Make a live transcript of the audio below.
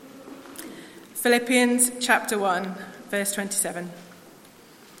Philippians chapter 1, verse 27.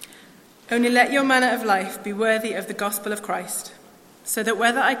 Only let your manner of life be worthy of the gospel of Christ, so that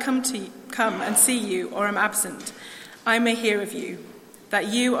whether I come and see you or am absent, I may hear of you, that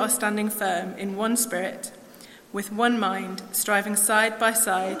you are standing firm in one spirit, with one mind, striving side by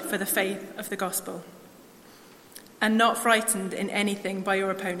side for the faith of the gospel, and not frightened in anything by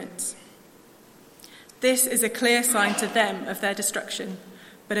your opponents. This is a clear sign to them of their destruction,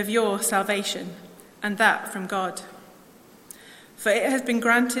 but of your salvation, and that from God. For it has been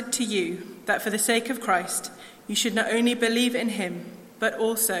granted to you that for the sake of Christ you should not only believe in him, but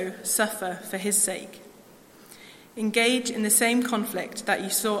also suffer for his sake. Engage in the same conflict that you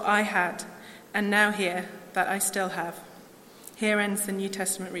saw I had, and now hear that I still have. Here ends the New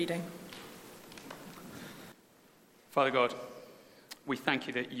Testament reading. Father God, we thank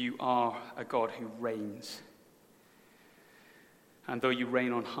you that you are a God who reigns. And though you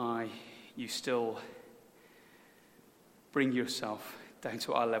reign on high, you still bring yourself down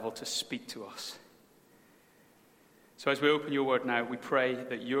to our level to speak to us. So as we open your word now, we pray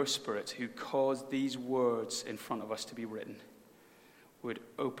that your Spirit, who caused these words in front of us to be written, would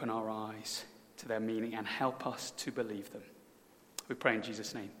open our eyes to their meaning and help us to believe them. We pray in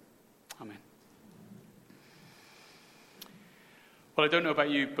Jesus' name. Amen. Well, I don't know about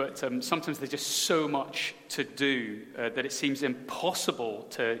you, but sometimes there's just so much to do that it seems impossible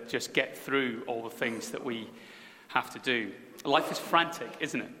to just get through all the things that we have to do. Life is frantic,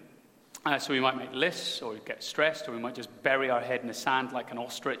 isn't it? So we might make lists, or get stressed, or we might just bury our head in the sand like an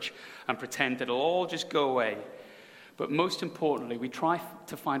ostrich and pretend that it'll all just go away. But most importantly, we try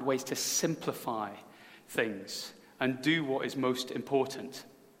to find ways to simplify things and do what is most important.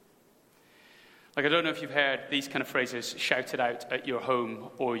 Like, I don't know if you've heard these kind of phrases shouted out at your home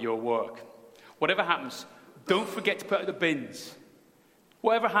or your work. Whatever happens, don't forget to put out the bins.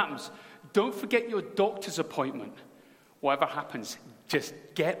 Whatever happens, don't forget your doctor's appointment. Whatever happens, just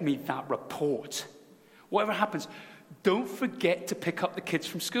get me that report. Whatever happens, don't forget to pick up the kids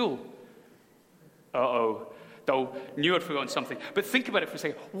from school. Though, knew I'd forgotten something. But think about it for a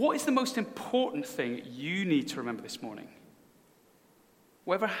second. What is the most important thing you need to remember this morning?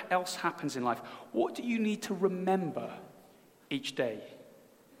 Whatever else happens in life, what do you need to remember each day?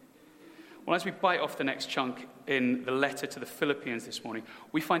 Well, as we bite off the next chunk in the letter to the Philippians this morning,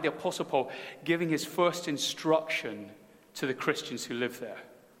 we find the Apostle Paul giving his first instruction to the Christians who live there.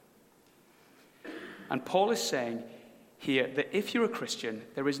 And Paul is saying here that if you're a Christian,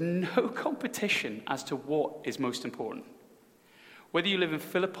 there is no competition as to what is most important. Whether you live in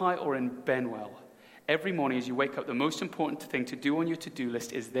Philippi or in Benwell, every morning as you wake up, the most important thing to do on your to-do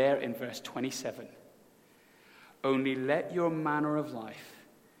list is there in verse 27. Only let your manner of life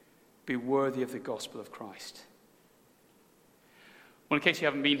be worthy of the gospel of Christ. Well, in case you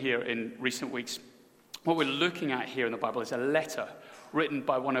haven't been here in recent weeks, what we're looking at here in the Bible is a letter written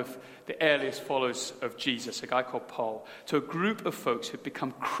by one of the earliest followers of Jesus, a guy called Paul, to a group of folks who'd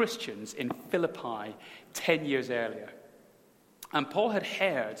become Christians in Philippi 10 years earlier. And Paul had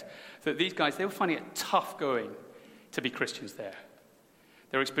heard that these guys, they were finding it tough going to be Christians there.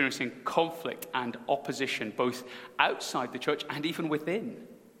 They were experiencing conflict and opposition, both outside the church and even within.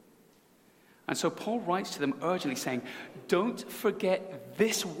 And so Paul writes to them urgently saying, don't forget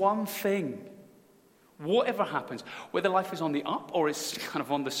this one thing. Whatever happens, whether life is on the up or it's kind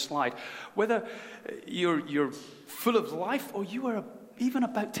of on the slide, whether you're full of life or you are even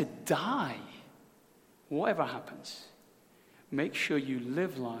about to die, whatever happens, make sure you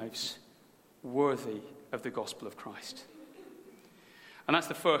live lives worthy of the gospel of Christ. And that's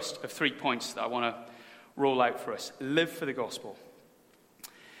the first of 3 points that I want to roll out for us. Live for the gospel.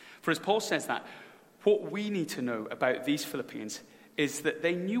 For as Paul says that, what we need to know about these Philippians is that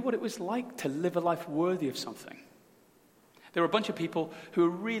they knew what it was like to live a life worthy of something. There were a bunch of people who were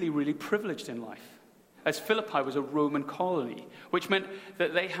really, really privileged in life, as Philippi was a Roman colony, which meant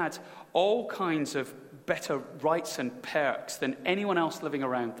that they had all kinds of better rights and perks than anyone else living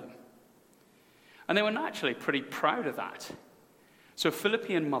around them. And they were naturally pretty proud of that. So a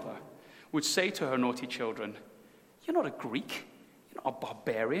Philippian mother would say to her naughty children, you're not a Greek, you're not a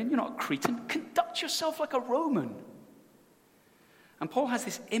barbarian, you're not a Cretan, conduct yourself like a Roman. And Paul has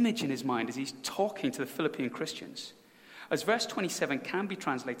this image in his mind as he's talking to the Philippian Christians. As verse 27 can be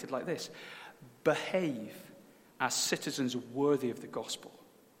translated like this: behave as citizens worthy of the gospel.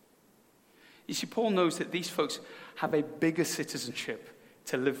 You see, Paul knows that these folks have a bigger citizenship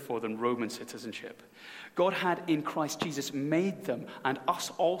to live for than Roman citizenship. God had in Christ Jesus made them, and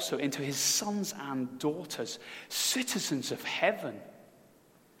us also, into his sons and daughters, citizens of heaven.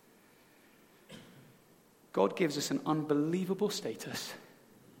 God gives us an unbelievable status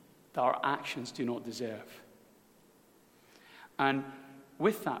that our actions do not deserve. And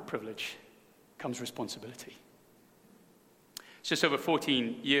with that privilege comes responsibility. It's just over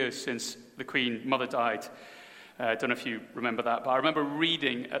 14 years since the Queen Mother died. I don't know if you remember that, but I remember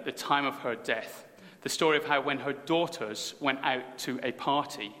reading at the time of her death the story of how when her daughters went out to a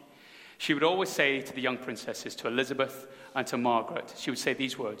party, she would always say to the young princesses, to Elizabeth and to Margaret, she would say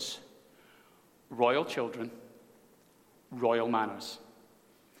these words: royal children, royal manners.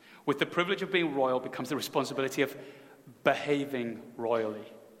 With the privilege of being royal becomes the responsibility of behaving royally.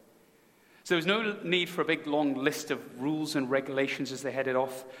 So there was no need for a big long list of rules and regulations as they headed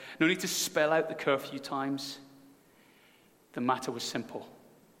off. No need to spell out the curfew times. The matter was simple.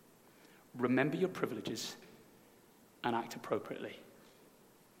 Remember your privileges and act appropriately.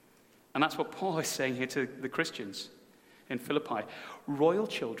 And that's what Paul is saying here to the Christians in Philippi. Royal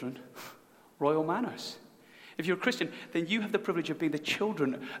children, royal manners. If you're a Christian, then you have the privilege of being the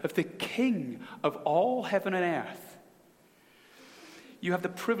children of the King of all heaven and earth. You have the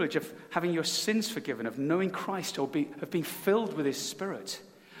privilege of having your sins forgiven, of knowing Christ, of being filled with his Spirit.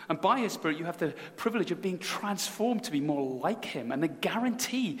 And by his Spirit, you have the privilege of being transformed to be more like him, and the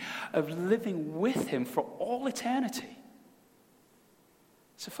guarantee of living with him for all eternity.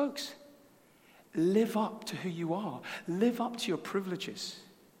 So folks, live up to who you are. Live up to your privileges.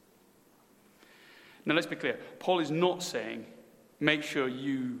 Now let's be clear. Paul is not saying, make sure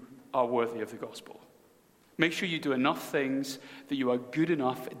you are worthy of the gospel. Make sure you do enough things, that you are good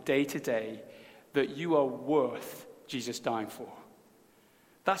enough day to day, that you are worth Jesus dying for.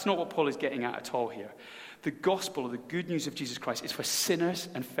 That's not what Paul is getting at all here. The gospel, or the good news of Jesus Christ, is for sinners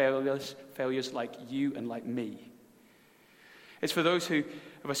and failures like you and like me. It's for those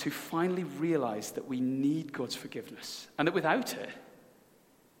of us who finally realize that we need God's forgiveness, and that without it,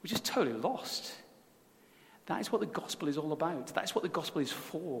 we're just totally lost. That is what the gospel is all about. That is what the gospel is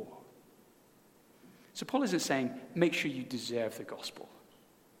for. So Paul isn't saying, make sure you deserve the gospel.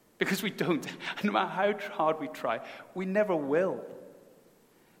 Because we don't. No matter how hard we try, we never will.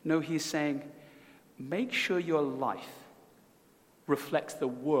 No, he is saying, make sure your life reflects the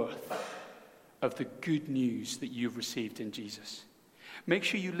worth of the good news that you've received in Jesus. Make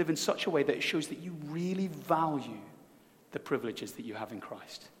sure you live in such a way that it shows that you really value the privileges that you have in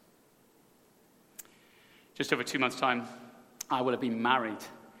Christ. Just over 2 months' time, I will have been married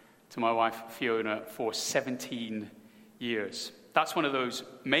to my wife, Fiona, for 17 years. That's one of those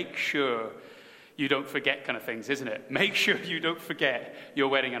make sure you don't forget kind of things, isn't it? Make sure you don't forget your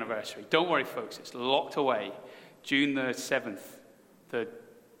wedding anniversary. Don't worry, folks. It's locked away. June the 7th, the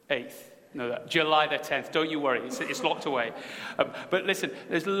 8th. No, July the 10th. Don't you worry. It's locked away. But listen,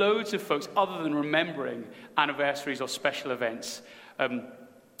 there's loads of folks, other than remembering anniversaries or special events,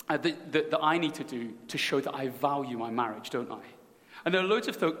 that I need to do to show that I value my marriage, don't I? And there are loads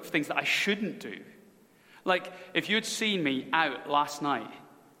of things that I shouldn't do. Like, if you'd seen me out last night,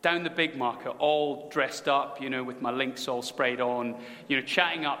 down the big market, all dressed up, with my links all sprayed on,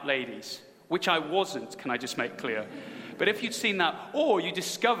 chatting up ladies, which I wasn't, can I just make clear? But if you'd seen that, or you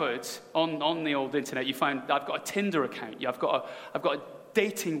discovered on the old internet, you find I've got a Tinder account, I've got a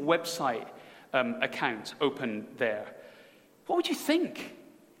dating website account open there, what would you think?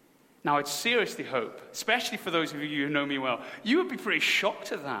 Now, I'd seriously hope, especially for those of you who know me well, you would be pretty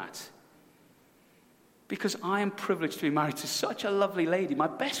shocked at that. Because I am privileged to be married to such a lovely lady, my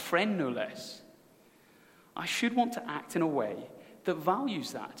best friend no less. I should want to act in a way that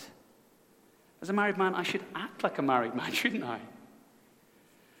values that. As a married man, I should act like a married man, shouldn't I?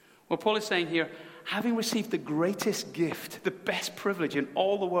 Well, Paul is saying here, having received the greatest gift, the best privilege in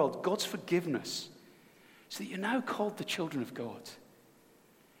all the world, God's forgiveness, so that you're now called the children of God.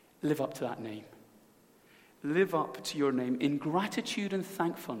 Live up to that name. Live up to your name in gratitude and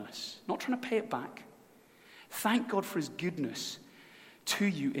thankfulness, not trying to pay it back. Thank God for his goodness to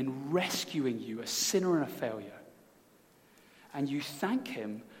you in rescuing you, a sinner and a failure. And you thank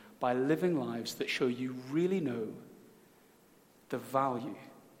him by living lives that show you really know the value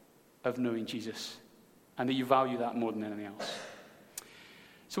of knowing Jesus, and that you value that more than anything else.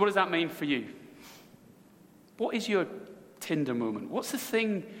 So what does that mean for you? What is your Tinder moment? What's the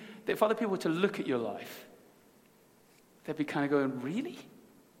thing that if other people were to look at your life, they'd be kind of going, really?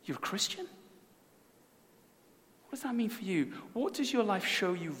 You're a Christian? What does that mean for you? What does your life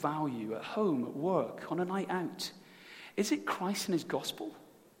show you value at home, at work, on a night out? Is it Christ and his gospel?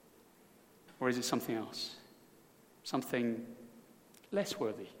 Or is it something else? Something less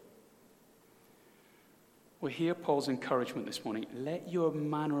worthy? Well, hear Paul's encouragement this morning. Let your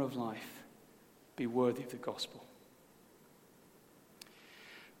manner of life be worthy of the gospel.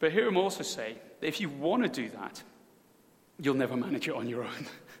 But hear him also say that if you want to do that, you'll never manage it on your own.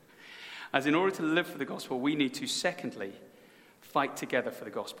 As in order to live for the gospel, we need to, secondly, fight together for the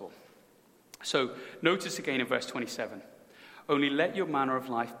gospel. So notice again in verse 27, only let your manner of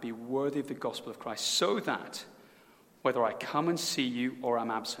life be worthy of the gospel of Christ, so that, whether I come and see you or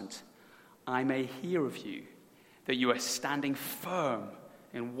am absent, I may hear of you, that you are standing firm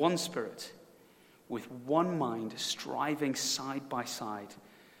in one spirit, with one mind, striving side by side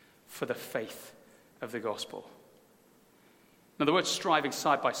for the faith of the gospel. Now, the word striving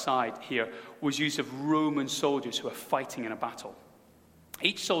side by side here was used of Roman soldiers who were fighting in a battle.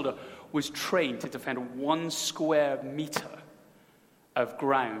 Each soldier was trained to defend 1 square meter of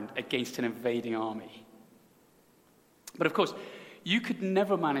ground against an invading army. But of course, you could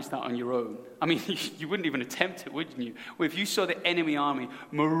never manage that on your own. I mean, you wouldn't even attempt it, wouldn't you? Well, if you saw the enemy army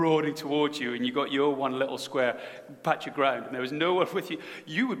marauding towards you and you got your one little square patch of ground and there was no one with you,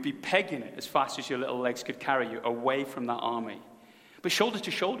 you would be pegging it as fast as your little legs could carry you away from that army. But shoulder to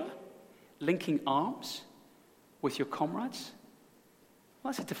shoulder, linking arms with your comrades,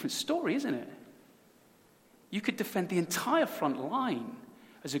 well, that's a different story, isn't it? You could defend the entire front line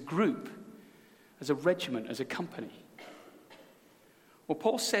as a group, as a regiment, as a company. Well,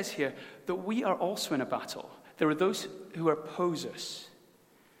 Paul says here that we are also in a battle. There are those who oppose us.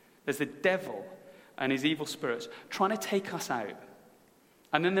 There's the devil and his evil spirits trying to take us out.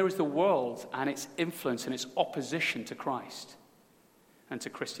 And then there is the world and its influence and its opposition to Christ and to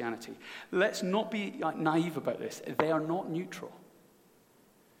Christianity. Let's not be naive about this. They are not neutral.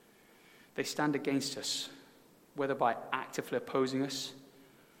 They stand against us, whether by actively opposing us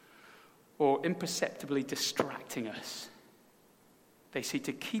or imperceptibly distracting us. They seek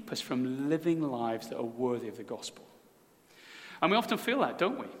to keep us from living lives that are worthy of the gospel. And we often feel that,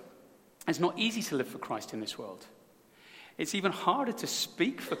 don't we? It's not easy to live for Christ in this world. It's even harder to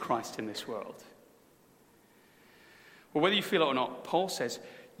speak for Christ in this world. Well, whether you feel it or not, Paul says,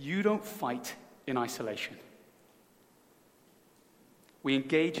 you don't fight in isolation. We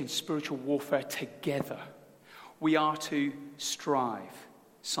engage in spiritual warfare together. We are to strive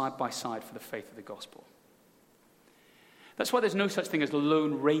side by side for the faith of the gospel. That's why there's no such thing as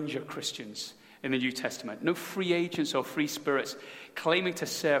Lone Ranger Christians in the New Testament. No free agents or free spirits claiming to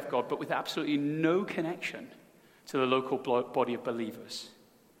serve God, but with absolutely no connection to the local body of believers.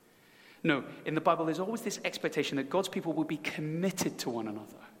 No, in the Bible, there's always this expectation that God's people will be committed to one another.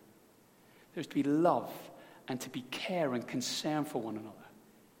 There's to be love and to be care and concern for one another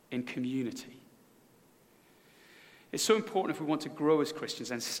in community. It's so important if we want to grow as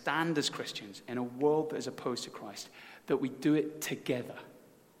Christians and stand as Christians in a world that is opposed to Christ, that we do it together.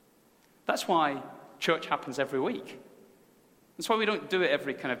 That's why church happens every week. That's why we don't do it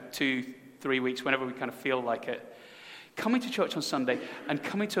every kind of 2-3 weeks, whenever we kind of feel like it. Coming to church on Sunday and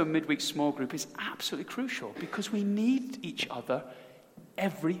coming to a midweek small group is absolutely crucial because we need each other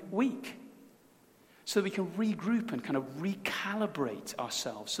every week so that we can regroup and kind of recalibrate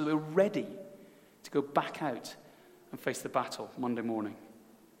ourselves so that we're ready to go back out and face the battle Monday morning.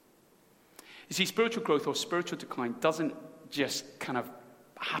 You see, spiritual growth or spiritual decline doesn't just kind of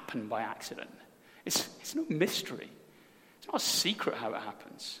happen by accident. It's no mystery. It's not a secret how it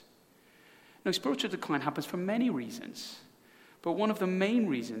happens. No, spiritual decline happens for many reasons. But one of the main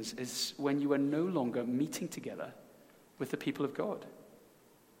reasons is when you are no longer meeting together with the people of God.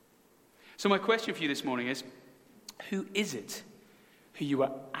 So my question for you this morning is, who is it who you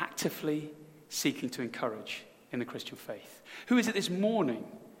are actively seeking to encourage in the Christian faith? Who is it this morning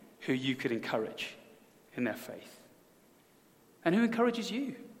who you could encourage in their faith? And who encourages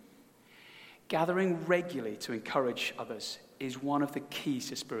you? Gathering regularly to encourage others is one of the keys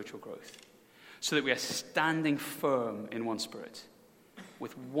to spiritual growth, so that we are standing firm in one spirit,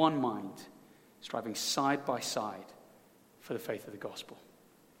 with one mind, striving side by side for the faith of the gospel.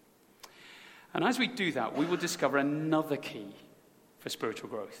 And as we do that, we will discover another key for spiritual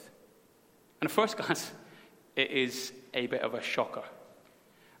growth. And at first glance, it is a bit of a shocker.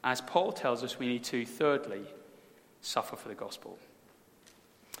 As Paul tells us, we need to, thirdly, suffer for the gospel.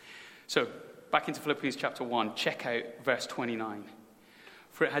 So, back into Philippians chapter 1, check out verse 29.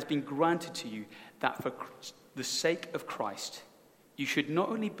 For it has been granted to you that for the sake of Christ, you should not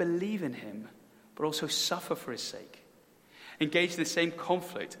only believe in him, but also suffer for his sake. Engage in the same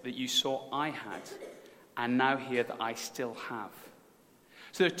conflict that you saw I had, and now hear that I still have.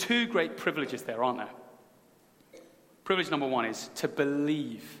 So there are two great privileges there, aren't there? Privilege number one is to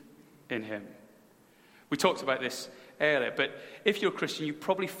believe in him. We talked about this earlier, but if you're a Christian, you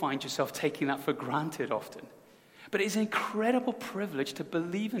probably find yourself taking that for granted often. But it is an incredible privilege to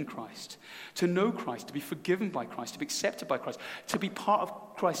believe in Christ, to know Christ, to be forgiven by Christ, to be accepted by Christ, to be part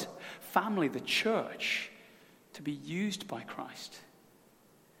of Christ's family, the church, to be used by Christ.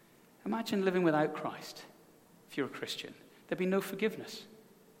 Imagine living without Christ. If you're a Christian, there'd be no forgiveness,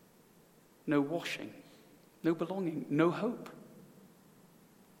 no washing, no belonging, no hope.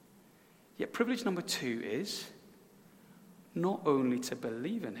 Yet privilege number 2 is not only to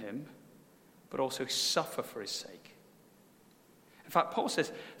believe in him, but also suffer for his sake. In fact, Paul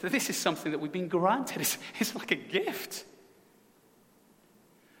says that this is something that we've been granted. It's like a gift.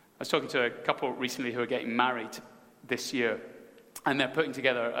 I was talking to a couple recently who are getting married this year, and they're putting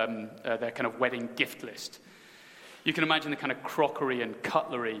together their kind of wedding gift list. You can imagine the kind of crockery and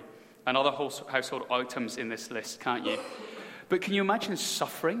cutlery and other household items in this list, can't you? But can you imagine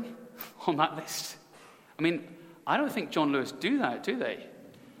suffering on that list? I mean, I don't think John Lewis do that, do they?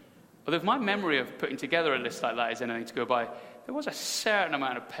 Although if my memory of putting together a list like that is anything to go by, there was a certain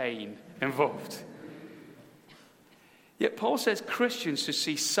amount of pain involved. Yet Paul says Christians should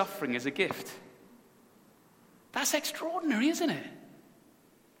see suffering as a gift. That's extraordinary, isn't it?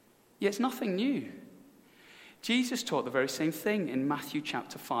 Yet it's nothing new. Jesus taught the very same thing in Matthew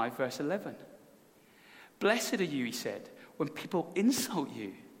chapter 5, verse 11. Blessed are you, he said, when people insult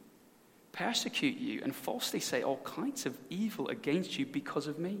you, persecute you, and falsely say all kinds of evil against you because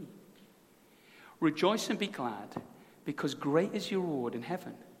of me. Rejoice and be glad, because great is your reward in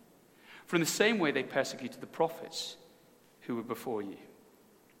heaven. For in the same way they persecuted the prophets who were before you.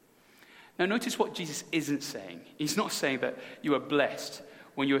 Now notice what Jesus isn't saying. He's not saying that you are blessed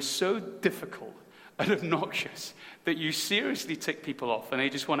when you are so difficult and obnoxious that you seriously tick people off and they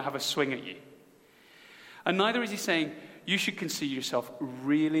just want to have a swing at you. And neither is he saying you should consider yourself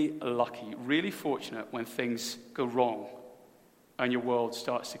really lucky, really fortunate when things go wrong and your world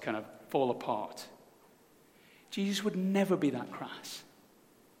starts to kind of fall apart. Jesus would never be that crass.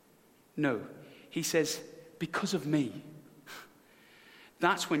 No, he says, because of me.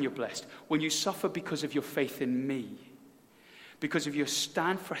 That's when you're blessed. When you suffer because of your faith in me. Because of your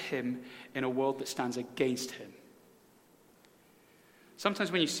stand for him in a world that stands against him.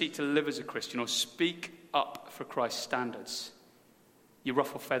 Sometimes when you seek to live as a Christian or speak up for Christ's standards, you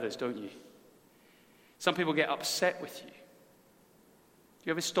ruffle feathers, don't you? Some people get upset with you. Do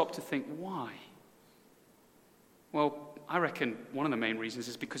you ever stop to think, why? Well, I reckon one of the main reasons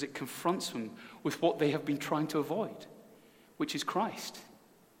is because it confronts them with what they have been trying to avoid, which is Christ.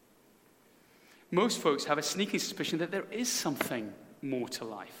 Most folks have a sneaking suspicion that there is something more to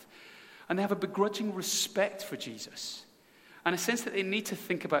life. And they have a begrudging respect for Jesus. And a sense that they need to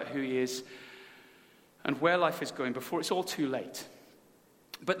think about who he is and where life is going before it's all too late.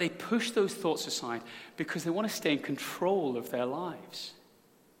 But they push those thoughts aside because they want to stay in control of their lives.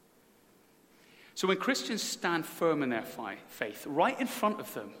 So when Christians stand firm in their faith, right in front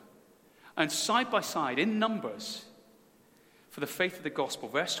of them, and side by side, in numbers, for the faith of the gospel,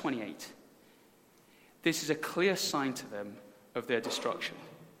 verse 28, this is a clear sign to them of their destruction,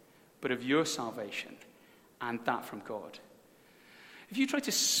 but of your salvation, and that from God. If you try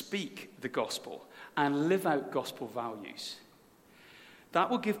to speak the gospel and live out gospel values, that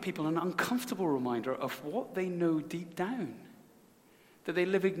will give people an uncomfortable reminder of what they know deep down, that they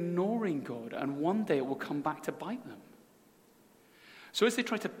live ignoring God, and one day it will come back to bite them. So as they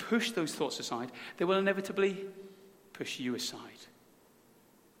try to push those thoughts aside, they will inevitably push you aside.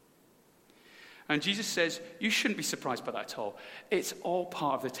 And Jesus says, you shouldn't be surprised by that at all. It's all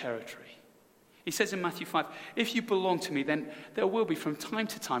part of the territory. He says in Matthew 5, if you belong to me, then there will be from time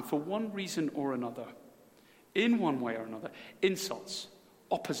to time, for one reason or another, in one way or another, insults,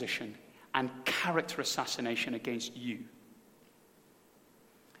 opposition, and character assassination against you.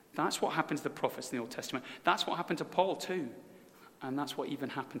 That's what happened to the prophets in the Old Testament. That's what happened to Paul too. And that's what even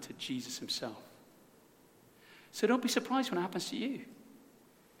happened to Jesus himself. So don't be surprised when it happens to you.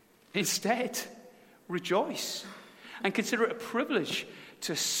 Instead, rejoice and consider it a privilege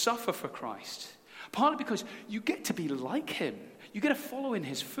to suffer for Christ. Partly because you get to be like him. You get to follow in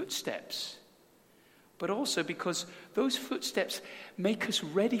his footsteps. But also because those footsteps make us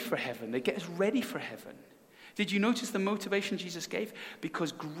ready for heaven. They get us ready for heaven. Did you notice the motivation Jesus gave?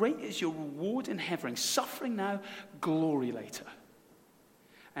 Because great is your reward in heaven. Suffering now, glory later.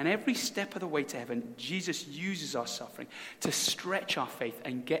 And every step of the way to heaven, Jesus uses our suffering to stretch our faith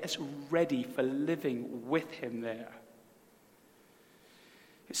and get us ready for living with him there.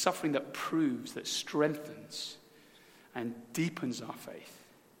 It's suffering that proves, that strengthens, and deepens our faith.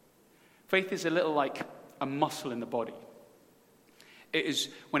 Faith is a little like a muscle in the body. It is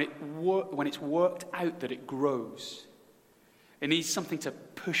when it's worked out that it grows. It needs something to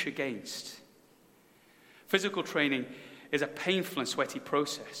push against. Physical training is a painful and sweaty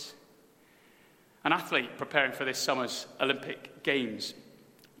process. An athlete preparing for this summer's Olympic Games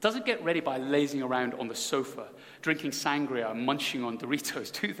doesn't get ready by lazing around on the sofa, drinking sangria and munching on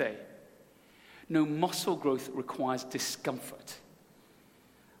Doritos, do they? No, muscle growth requires discomfort.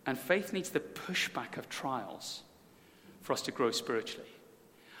 And faith needs the pushback of trials for us to grow spiritually.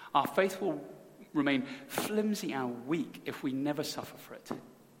 Our faith will remain flimsy and weak if we never suffer for it,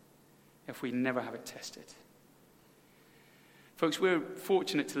 if we never have it tested. Folks, we're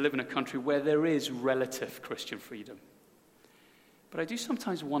fortunate to live in a country where there is relative Christian freedom. But I do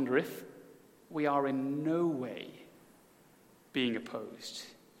sometimes wonder if we are in no way being opposed.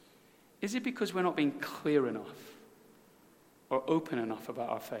 Is it because we're not being clear enough or open enough about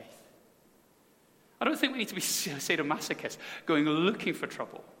our faith? I don't think we need to be sadomasochists going looking for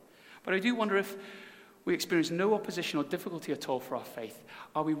trouble. But I do wonder if we experience no opposition or difficulty at all for our faith,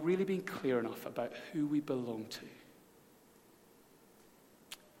 are we really being clear enough about who we belong to?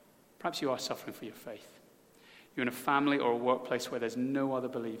 Perhaps you are suffering for your faith. You're in a family or a workplace where there's no other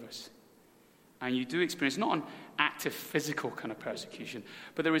believers. And you do experience not an active physical kind of persecution,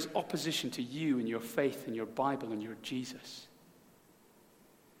 but there is opposition to you and your faith and your Bible and your Jesus.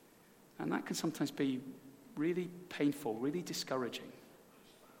 And that can sometimes be really painful, really discouraging.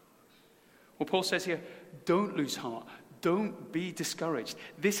 Well, Paul says here, don't lose heart. Don't be discouraged.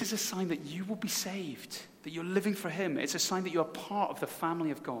 This is a sign that you will be saved, that you're living for him. It's a sign that you're part of the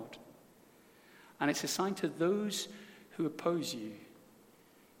family of God. And it's a sign to those who oppose you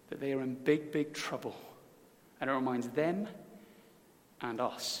that they are in big, big trouble. And it reminds them and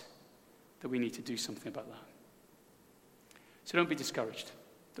us that we need to do something about that. So don't be discouraged.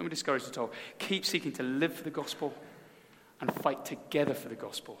 Don't be discouraged at all. Keep seeking to live for the gospel and fight together for the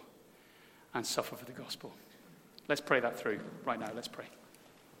gospel and suffer for the gospel. Let's pray that through right now. Let's pray.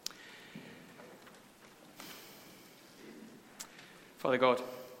 Father God,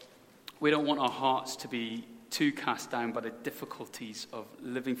 we don't want our hearts to be too cast down by the difficulties of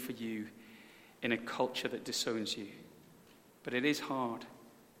living for you in a culture that disowns you. But it is hard.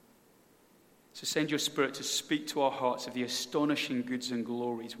 So send your Spirit to speak to our hearts of the astonishing goods and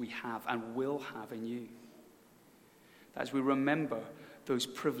glories we have and will have in you. That as we remember those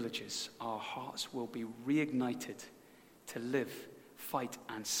privileges, our hearts will be reignited to live, fight,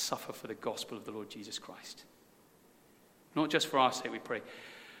 and suffer for the gospel of the Lord Jesus Christ. Not just for our sake, we pray,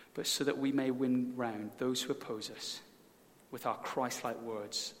 but so that we may win round those who oppose us with our Christ-like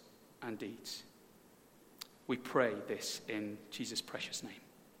words and deeds. We pray this in Jesus' precious name.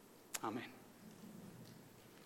 Amen.